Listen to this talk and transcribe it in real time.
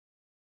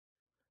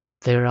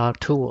There are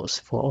tools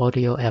for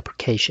audio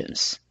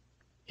applications.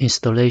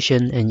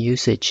 Installation and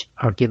usage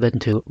are given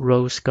to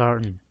Rose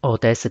Garden,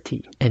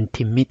 Audacity, and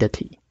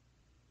Timidity.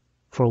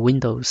 For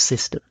Windows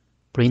system,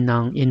 bring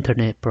on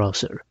Internet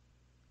browser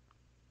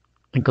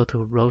and go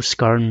to Rose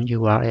Garden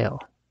URL.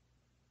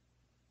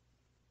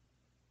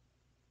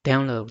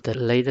 Download the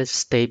latest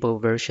stable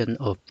version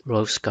of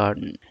Rose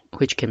Garden,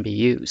 which can be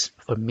used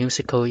for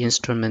musical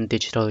instrument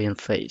digital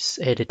interface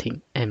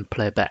editing and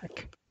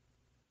playback.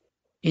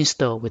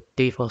 Install with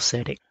default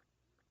setting.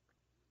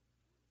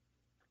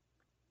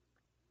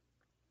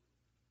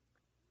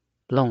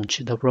 Launch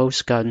the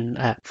Rose Garden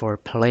app for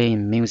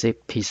playing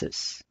music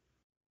pieces.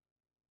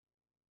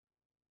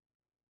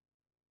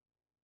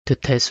 To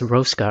test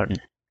Rose Garden,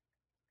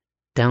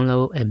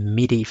 download a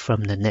MIDI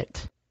from the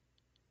net.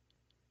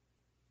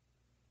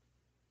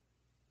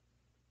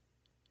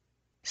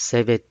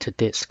 Save it to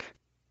disk.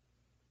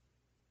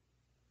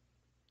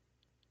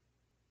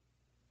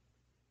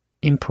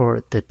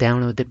 Import the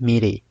downloaded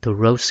MIDI to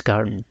Rose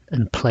Garden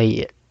and play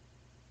it.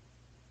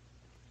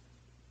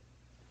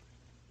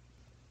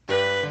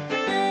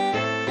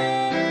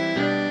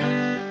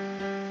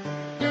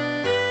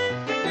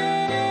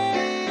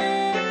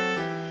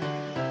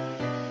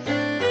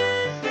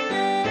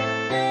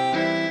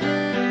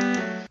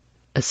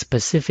 A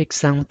specific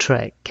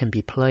soundtrack can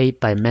be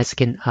played by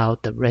masking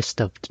out the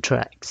rest of the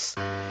tracks.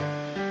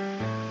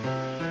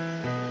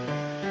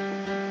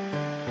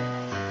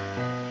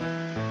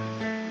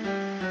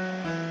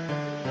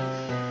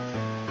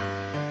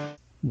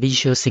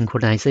 Visual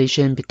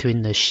synchronization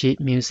between the sheet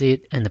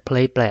music and the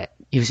playback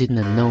using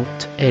the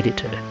note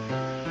editor.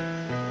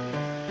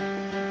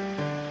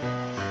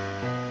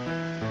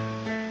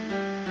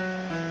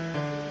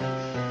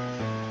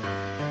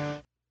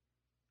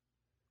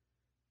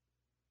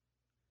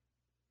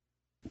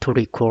 To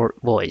record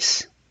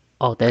voice,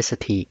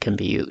 Audacity can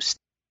be used.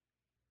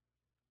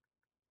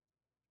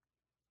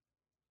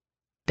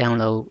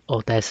 Download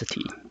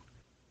Audacity.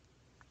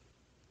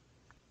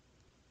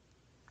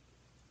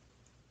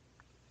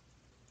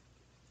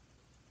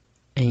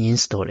 And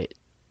install it.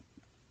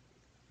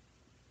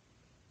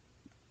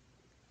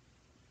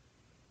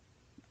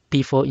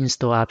 Default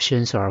install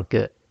options are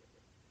good.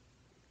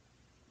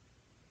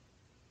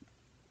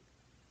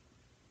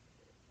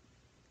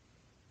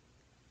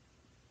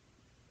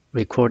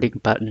 Recording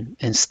button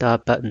and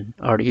start button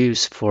are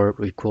used for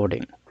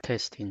recording.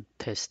 Testing.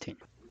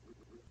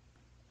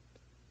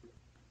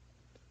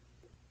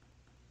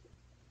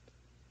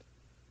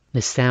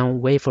 The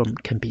sound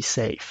waveform can be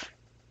saved.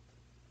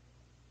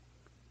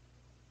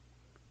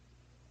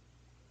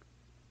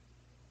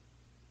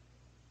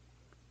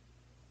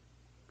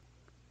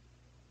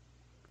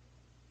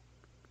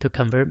 To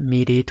convert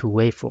MIDI to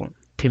waveform,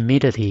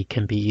 Timidity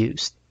can be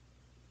used.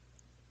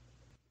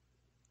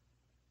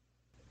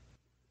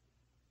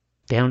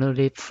 Download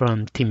it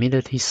from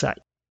Timidity site.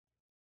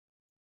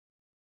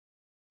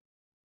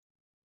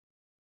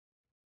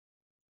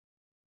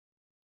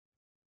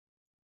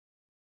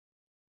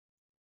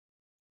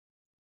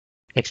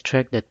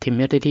 Extract the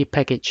Timidity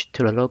package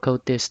to the local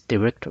disk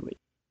directory.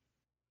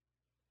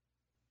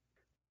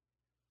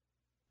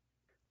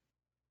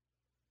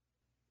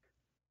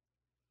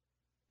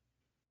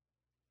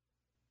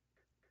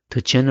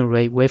 To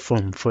generate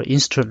waveform for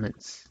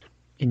instruments,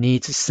 it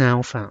needs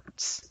sound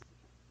files.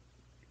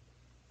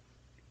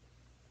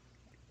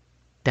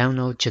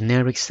 Download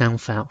generic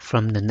sound file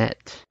from the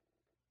net.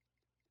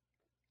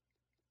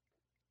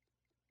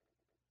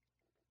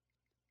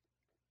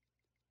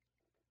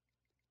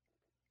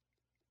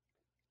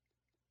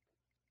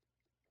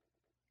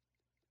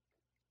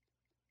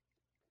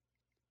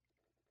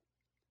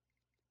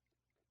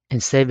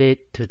 And save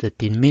it to the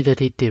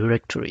Timidity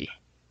directory.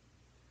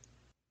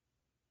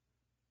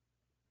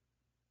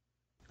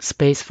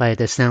 Specify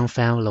the sound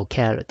file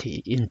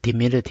locality in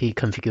Timidity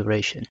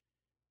configuration.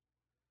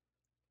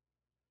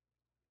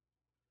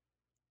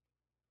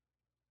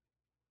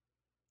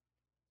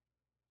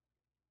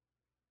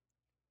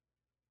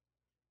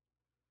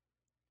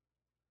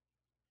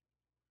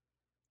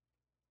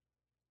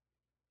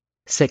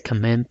 Set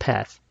command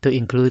path to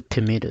include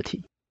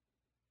Timidity.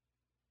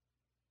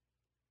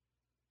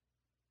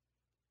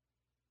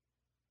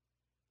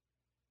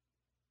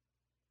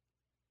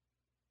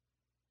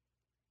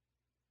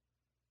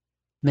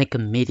 Make a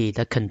MIDI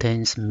that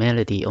contains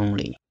melody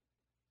only.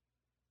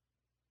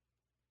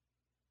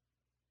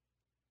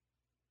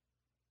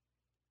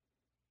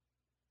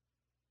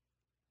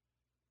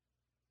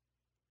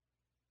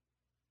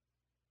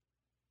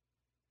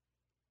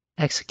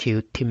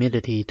 Execute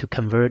Timidity to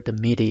convert the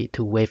MIDI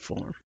to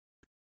waveform.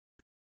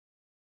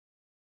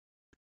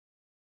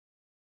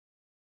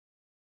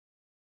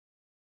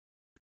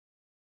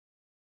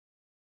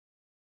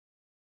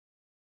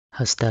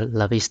 Hasta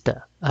la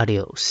vista,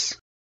 adios.